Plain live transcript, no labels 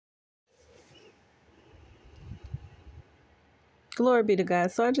Glory be to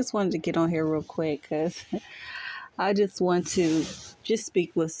God. So I just wanted to get on here real quick because I just want to just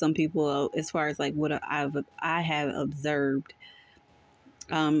speak with some people as far as like what I have observed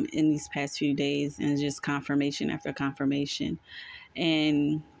in these past few days, and just confirmation after confirmation.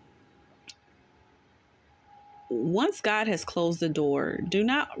 And once God has closed the door, do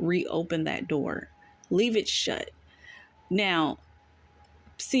not reopen that door. Leave it shut. Now,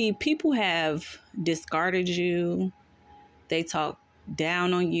 see, people have discarded you. They talk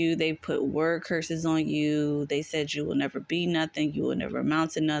down on you. They put word curses on you. They said you will never be nothing. You will never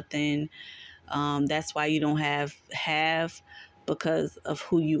amount to nothing. That's why you don't have because of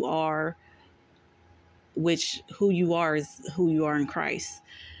who you are, which who you are is who you are in Christ.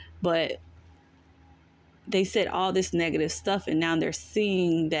 But they said all this negative stuff, and now they're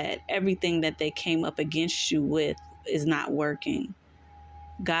seeing that everything that they came up against you with is not working.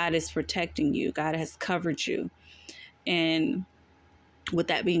 God is protecting you. God has covered you. And with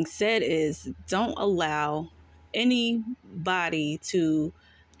that being said is, don't allow anybody to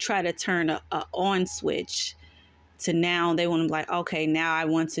try to turn a on switch to now they want to be like, okay, now I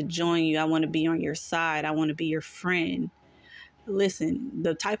want to join you. I want to be on your side. I want to be your friend. Listen,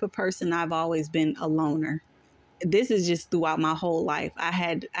 the type of person I've always been, a loner. This is just throughout my whole life. I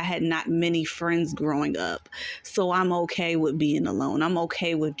had not many friends growing up. So I'm okay with being alone. I'm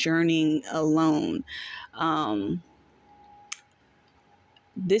okay with journeying alone.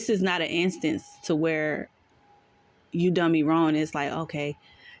 This is not an instance to where you done me wrong. It's like, okay,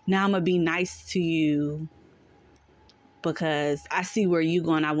 now I'm going to be nice to you because I see where you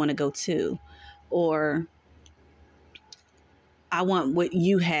going. I want to go too. Or I want what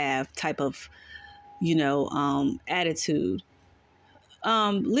you have type of, attitude.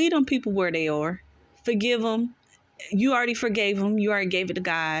 Leave them people where they are. Forgive them. You already forgave them. You already gave it to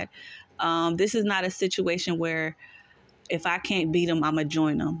God. This is not a situation where if I can't beat them, I'm going to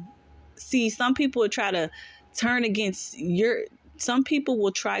join them. See, some people will try to turn against some people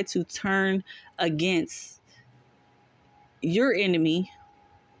will try to turn against your enemy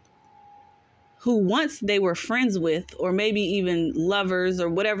who once they were friends with, or maybe even lovers, or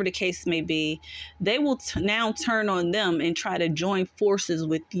whatever the case may be. They will now turn on them and try to join forces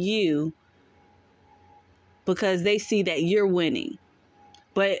with you because they see that you're winning.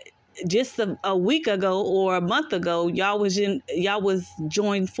 But just a week ago or a month ago, y'all was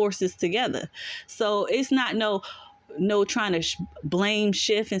joined forces together. So it's not no trying to blame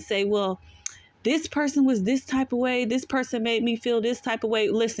shift and say, well, this person was this type of way. This person made me feel this type of way.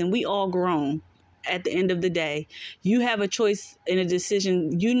 Listen, we all grown at the end of the day. You have a choice and a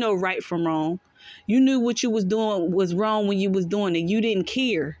decision. You know right from wrong. You knew what you was doing was wrong when you was doing it. You didn't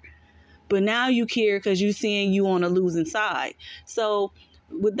care. But now you care because you seeing you on a losing side. So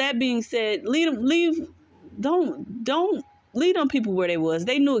with that being said, don't leave them people where they was.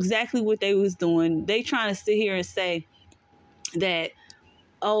 They knew exactly what they was doing. They trying to sit here and say that,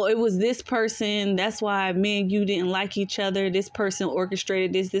 oh, it was this person. That's why me and you didn't like each other. This person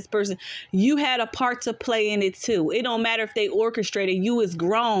orchestrated this person. You had a part to play in it too. It don't matter if they orchestrated. You is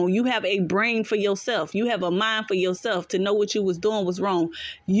grown. You have a brain for yourself. You have a mind for yourself to know what you was doing was wrong.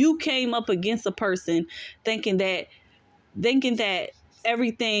 You came up against a person thinking that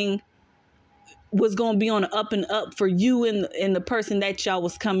everything was going to be on the up and up for you and the person that y'all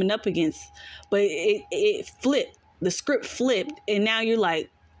was coming up against. But it flipped. The script flipped, and now you're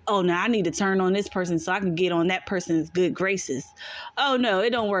like, oh, now I need to turn on this person so I can get on that person's good graces. Oh, no, it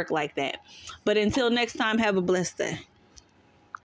don't work like that. But until next time, have a blessed day.